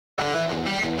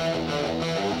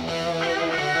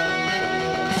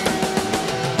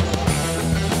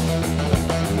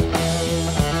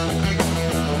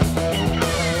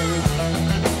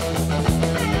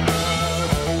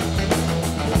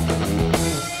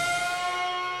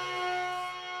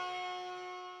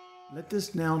Let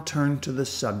us now turn to the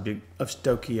subject of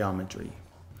stoichiometry.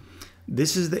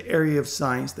 This is the area of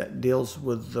science that deals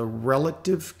with the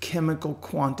relative chemical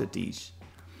quantities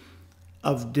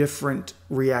of different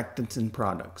reactants and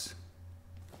products.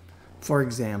 For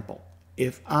example,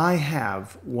 if I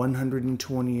have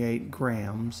 128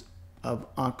 grams of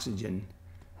oxygen,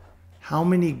 how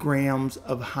many grams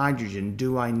of hydrogen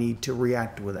do I need to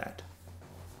react with that?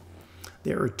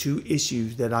 There are two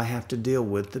issues that I have to deal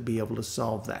with to be able to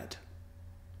solve that.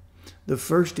 The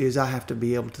first is I have to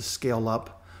be able to scale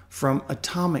up from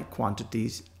atomic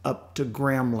quantities up to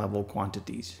gram level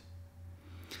quantities.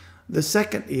 The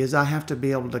second is I have to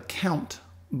be able to count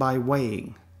by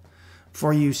weighing.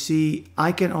 For you see,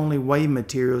 I can only weigh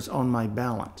materials on my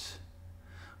balance.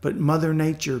 But Mother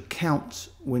Nature counts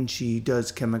when she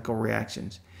does chemical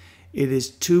reactions. It is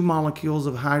 2 molecules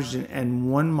of hydrogen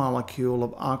and 1 molecule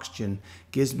of oxygen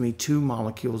gives me 2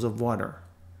 molecules of water.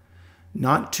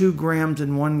 Not 2 grams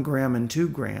and 1 gram and 2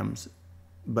 grams,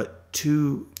 but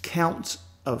 2 counts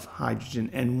of hydrogen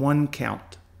and 1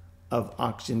 count of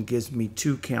oxygen gives me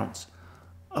 2 counts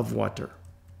of water.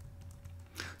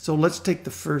 So let's take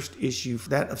the first issue,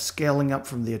 that of scaling up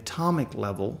from the atomic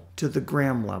level to the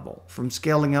gram level, from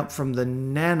scaling up from the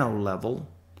nano level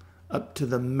up to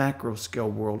the macro scale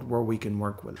world where we can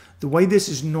work with it. The way this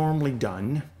is normally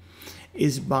done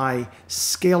is by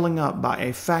scaling up by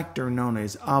a factor known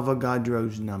as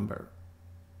Avogadro's number.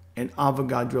 And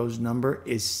Avogadro's number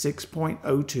is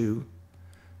 6.02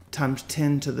 times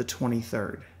 10 to the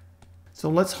 23rd. So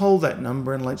let's hold that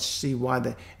number and let's see why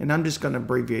that, and I'm just going to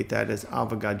abbreviate that as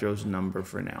Avogadro's number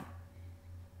for now.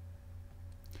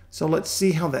 So let's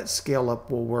see how that scale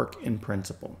up will work in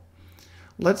principle.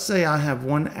 Let's say I have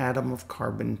 1 atom of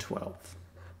carbon-12.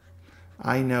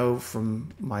 I know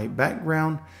from my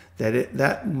background that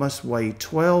that must weigh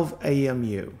 12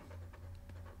 AMU,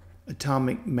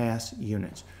 atomic mass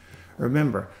units.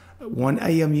 Remember, 1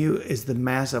 AMU is the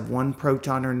mass of 1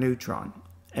 proton or neutron.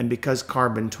 And because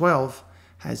carbon-12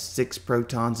 has 6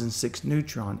 protons and 6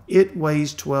 neutrons, it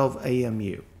weighs 12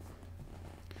 AMU.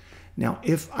 Now,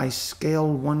 if I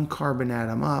scale 1 carbon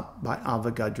atom up by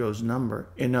Avogadro's number,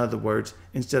 in other words,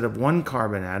 instead of 1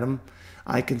 carbon atom,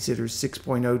 I consider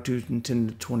 6.02 and 10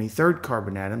 to the 23rd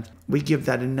carbon atoms, we give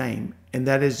that a name, and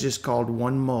that is just called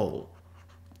 1 mole.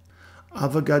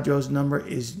 Avogadro's number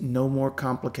is no more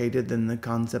complicated than the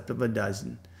concept of a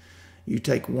dozen. You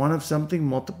take 1 of something,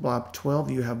 multiply by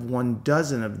 12, you have 1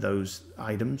 dozen of those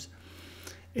items.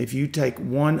 If you take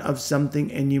 1 of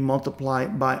something and you multiply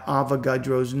it by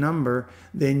Avogadro's number,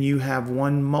 then you have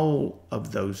 1 mole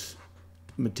of those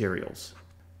materials.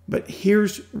 But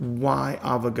here's why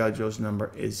Avogadro's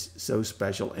number is so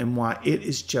special and why it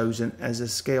is chosen as a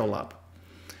scale up.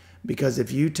 Because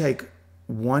if you take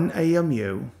 1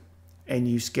 AMU and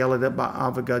you scale it up by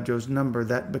Avogadro's number,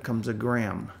 that becomes a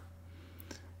gram.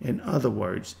 In other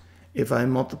words, if I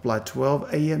multiply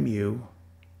 12 AMU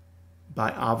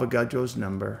by Avogadro's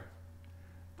number,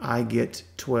 I get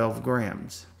 12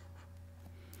 grams.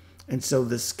 And so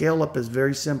the scale up is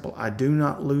very simple. I do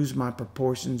not lose my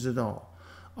proportions at all.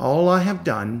 All I have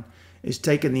done is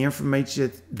taken the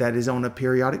information that is on a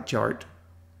periodic chart,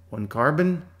 1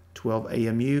 carbon, 12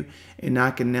 AMU, and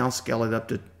I can now scale it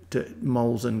up to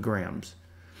moles and grams.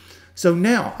 So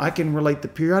now I can relate the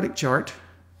periodic chart.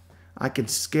 I can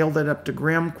scale that up to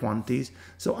gram quantities.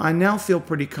 So I now feel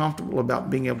pretty comfortable about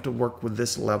being able to work with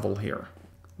this level here.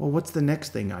 Well, what's the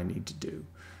next thing I need to do?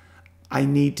 I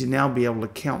need to now be able to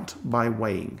count by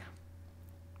weighing.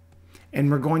 And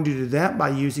we're going to do that by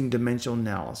using dimensional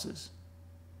analysis.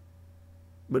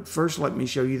 But first, let me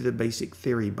show you the basic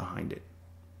theory behind it.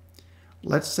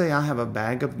 Let's say I have a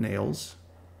bag of nails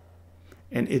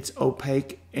and it's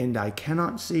opaque and I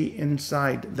cannot see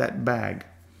inside that bag.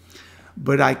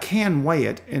 But I can weigh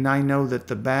it, and I know that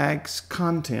the bag's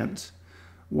contents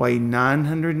weigh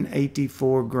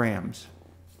 984 grams.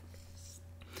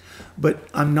 But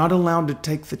I'm not allowed to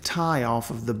take the tie off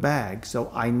of the bag, so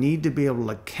I need to be able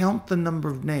to count the number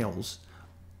of nails.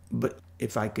 But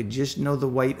if I could just know the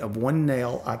weight of 1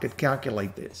 nail, I could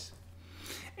calculate this.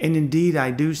 And indeed,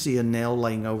 I do see a nail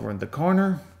laying over in the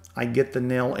corner. I get the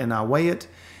nail and I weigh it,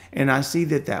 and I see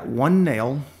that that 1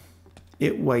 nail,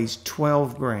 it weighs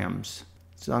 12 grams.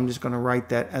 So I'm just going to write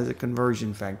that as a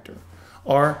conversion factor.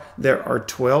 Or there are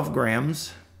 12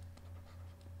 grams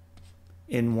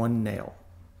in 1 nail.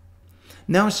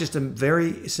 Now it's just a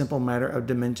very simple matter of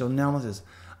dimensional analysis.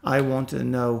 I want to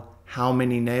know how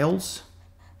many nails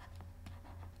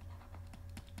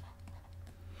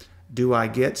do I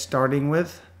get starting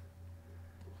with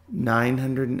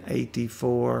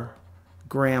 984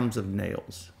 grams of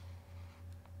nails.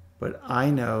 But I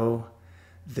know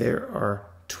there are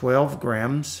 12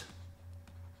 grams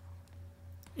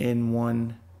in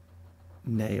one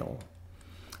nail.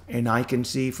 And I can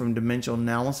see from dimensional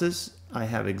analysis, I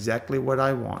have exactly what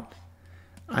I want.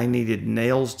 I needed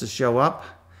nails to show up,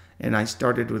 and I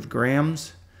started with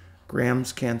grams.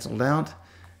 Grams canceled out.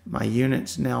 My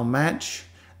units now match.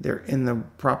 They're in the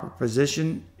proper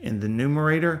position in the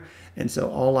numerator. And so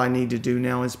all I need to do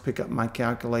now is pick up my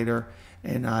calculator,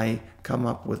 and I come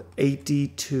up with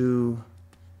 82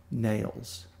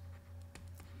 nails.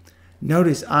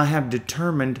 Notice I have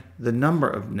determined the number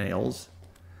of nails.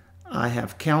 I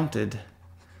have counted,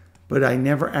 but I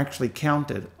never actually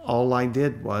counted. All I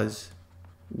did was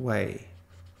weigh.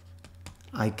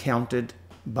 I counted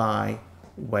by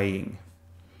weighing.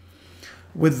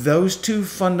 With those two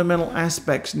fundamental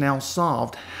aspects now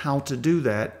solved, how to do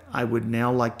that, I would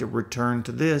now like to return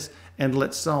to this and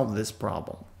let's solve this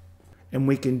problem. And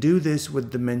we can do this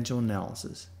with dimensional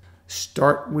analysis.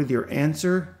 Start with your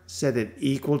answer, set it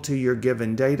equal to your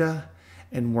given data,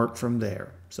 and work from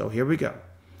there. So here we go.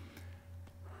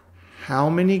 How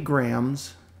many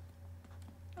grams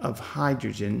of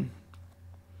hydrogen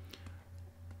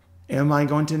am I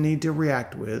going to need to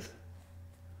react with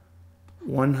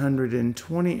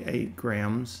 128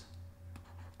 grams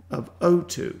of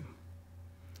O2?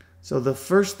 So the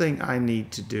first thing I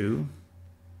need to do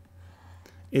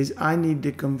is I need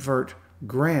to convert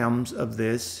grams of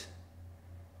this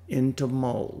into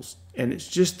moles. And it's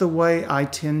just the way I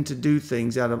tend to do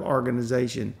things out of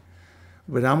organization.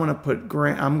 But I'm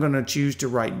going to choose to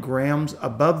write grams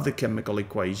above the chemical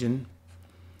equation,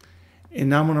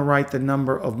 and I'm going to write the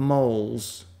number of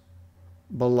moles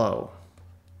below.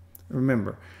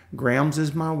 Remember, grams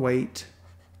is my weight,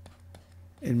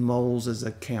 and moles is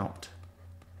a count.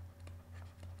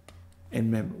 And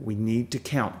remember, we need to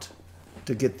count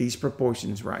to get these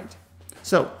proportions right.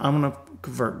 So I'm going to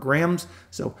convert grams.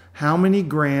 So how many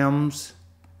grams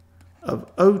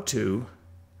of O2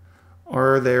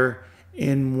 are there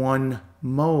in 1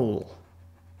 mole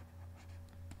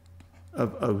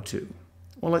of O2?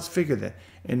 Well, let's figure that.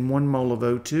 In 1 mole of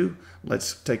O2,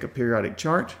 let's take a periodic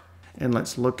chart and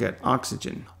let's look at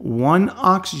oxygen. 1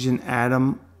 oxygen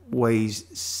atom weighs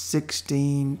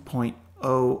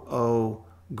 16.00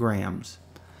 grams.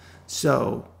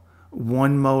 So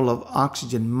 1 mole of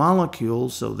oxygen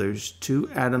molecules, so there's 2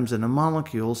 atoms in a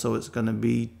molecule, so it's going to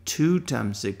be 2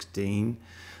 times 16.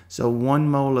 So 1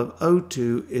 mole of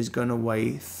O2 is going to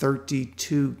weigh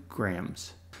 32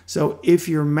 grams. So if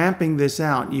you're mapping this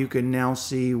out, you can now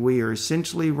see we are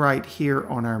essentially right here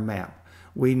on our map.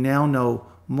 We now know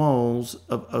moles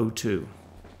of O2.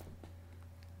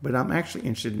 But I'm actually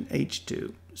interested in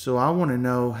H2. So I want to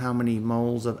know how many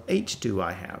moles of H2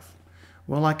 I have.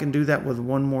 Well, I can do that with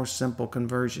one more simple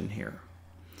conversion here.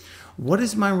 What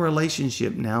is my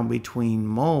relationship now between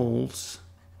moles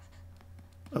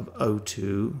of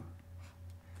O2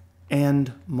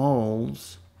 and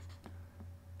moles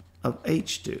of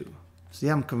H2? See,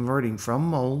 I'm converting from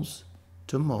moles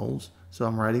to moles, so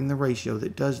I'm writing the ratio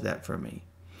that does that for me.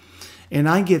 And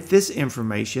I get this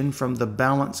information from the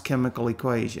balanced chemical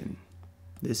equation.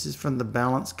 This is from the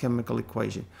balanced chemical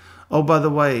equation. Oh, by the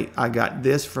way, I got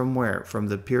this from where? From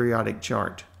the periodic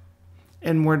chart.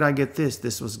 And where did I get this?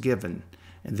 This was given.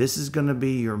 And this is going to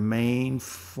be your main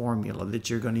formula that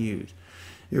you're going to use.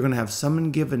 You're going to have sum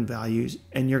and given values,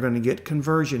 and you're going to get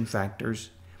conversion factors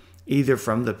either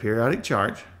from the periodic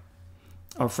chart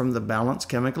or from the balanced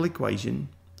chemical equation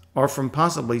or from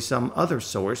possibly some other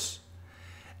source.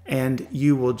 And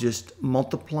you will just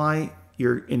multiply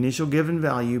your initial given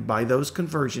value by those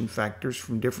conversion factors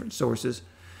from different sources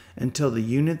until the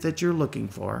unit that you're looking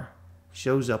for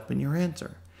shows up in your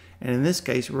answer. And in this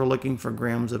case, we're looking for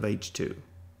grams of H2.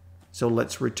 So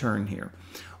let's return here.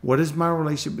 What is my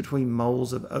relationship between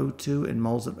moles of O2 and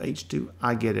moles of H2?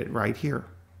 I get it right here.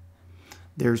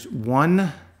 There's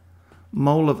 1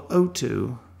 mole of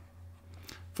O2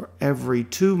 for every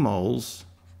 2 moles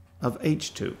of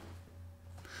H2.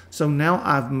 So now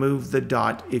I've moved the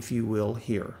dot, if you will,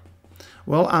 here.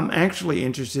 Well, I'm actually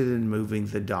interested in moving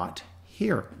the dot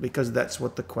here because that's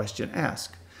what the question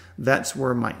asked. That's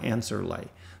where my answer lay.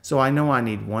 So I know I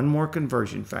need one more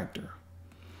conversion factor.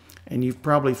 And you've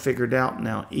probably figured out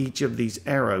now each of these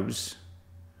arrows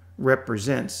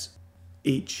represents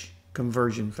each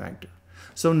conversion factor.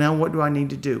 So now what do I need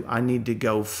to do? I need to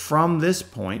go from this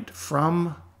point,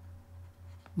 from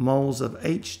moles of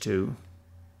H2,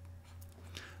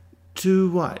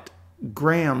 to what?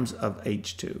 Grams of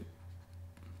H2.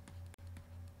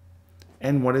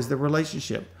 And what is the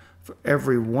relationship? For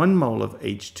every 1 mole of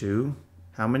H2,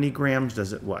 how many grams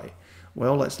does it weigh?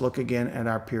 Well, let's look again at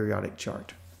our periodic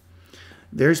chart.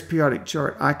 There's periodic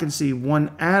chart. I can see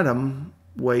one atom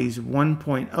weighs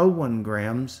 1.01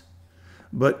 grams,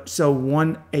 but so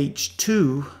one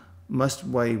H2 must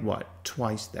weigh what?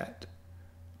 Twice that.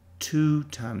 2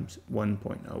 times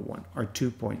 1.01 or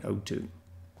 2.02.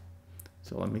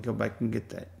 So let me go back and get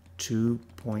that.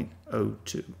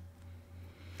 2.02.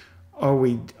 Are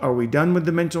we done with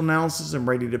dimensional analysis and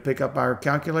ready to pick up our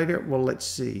calculator? Well, let's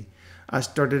see. I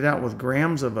started out with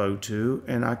grams of O2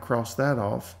 and I crossed that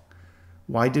off.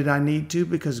 Why did I need to?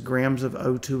 Because grams of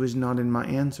O2 is not in my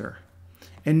answer.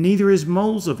 And neither is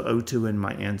moles of O2 in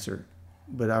my answer.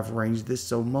 But I've arranged this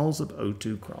so moles of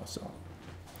O2 cross off.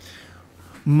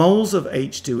 Moles of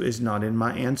H2 is not in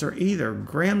my answer either.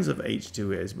 Grams of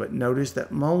H2 is. But notice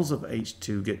that moles of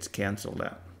H2 gets canceled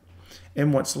out.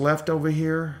 And what's left over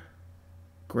here?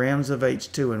 Grams of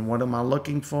H2. And what am I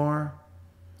looking for?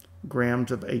 Grams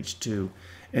of H2.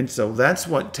 And so that's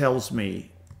what tells me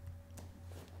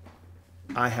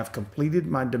I have completed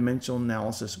my dimensional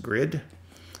analysis grid,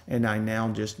 and I now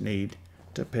just need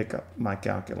to pick up my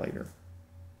calculator.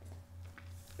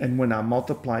 And when I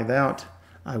multiply that,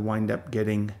 I wind up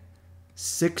getting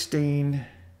 16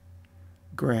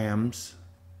 grams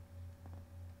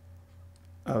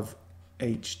of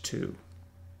H2.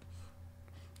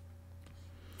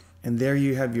 And there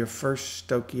you have your first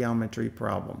stoichiometry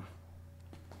problem.